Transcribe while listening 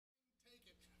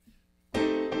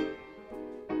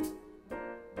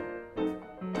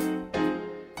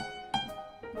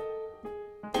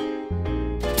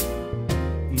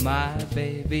My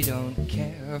baby don't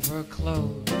care for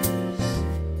clothes.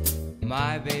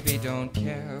 My baby don't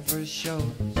care for shows.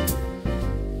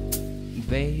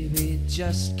 Baby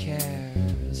just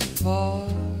cares for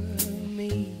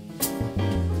me.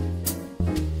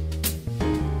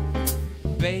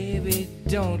 Baby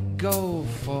don't go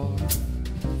for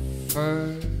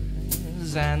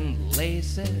furs and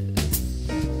laces.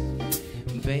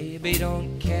 Baby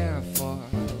don't care for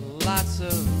lots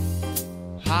of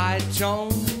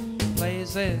high-tone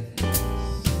places.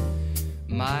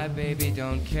 My baby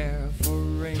don't care for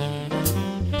rings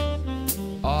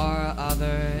or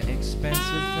other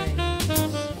expensive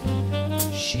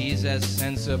things. She's as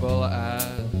sensible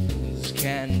as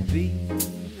can be.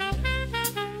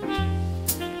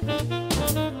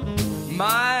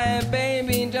 My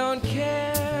baby don't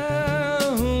care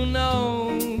who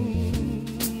knows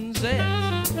it.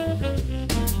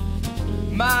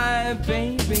 My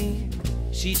baby,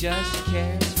 she just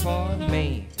cares for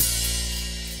me.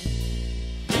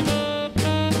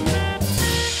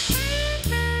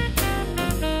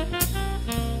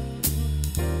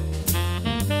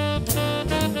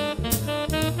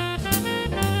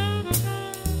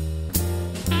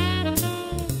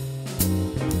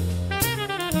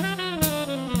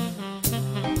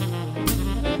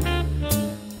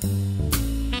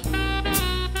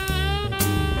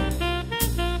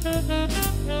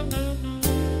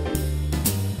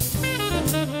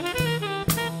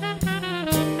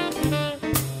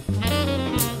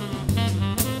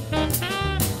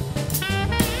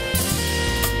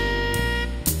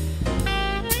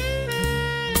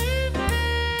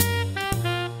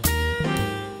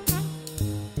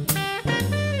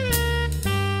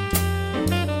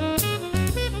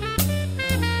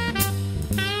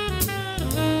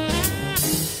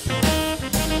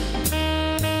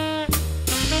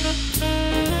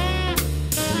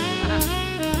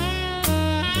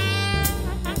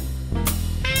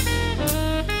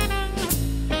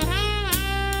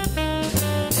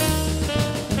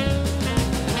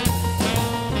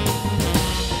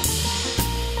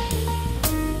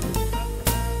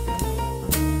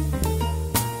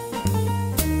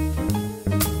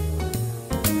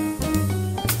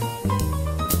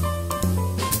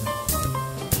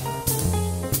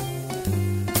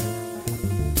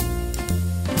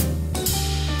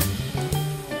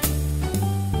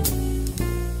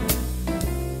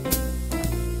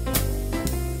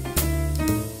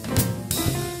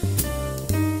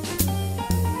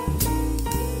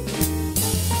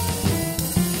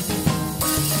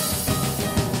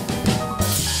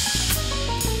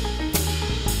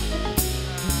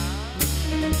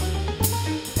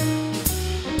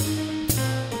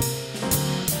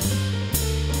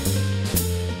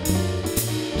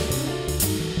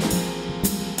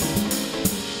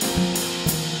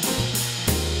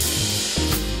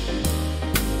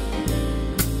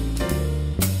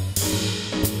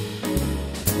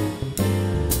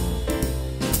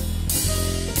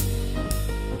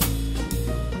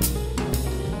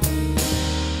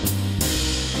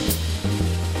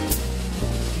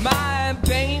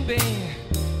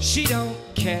 She don't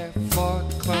care for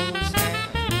clothes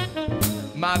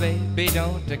and my baby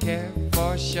don't care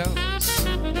for shows.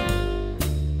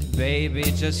 Baby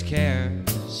just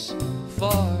cares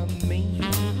for me.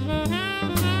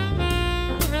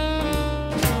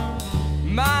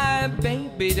 My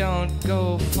baby don't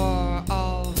go for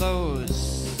all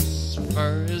those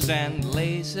furs and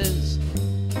laces.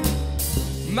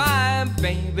 My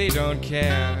baby don't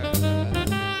care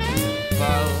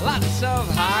for lots of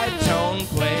high-tone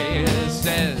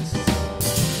places.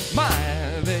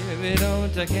 My baby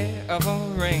don't care for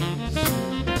rings,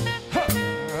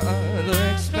 other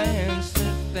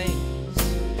expensive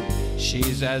things.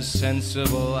 She's as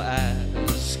sensible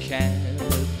as can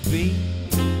be.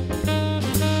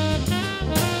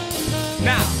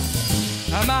 Now,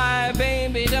 my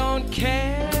baby don't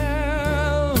care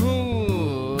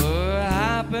who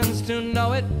happens to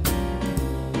know it.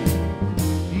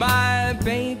 My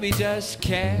baby just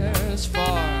cares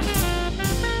for.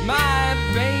 My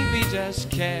baby just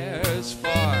cares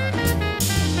for.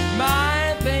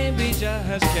 My baby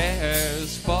just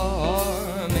cares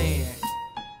for me.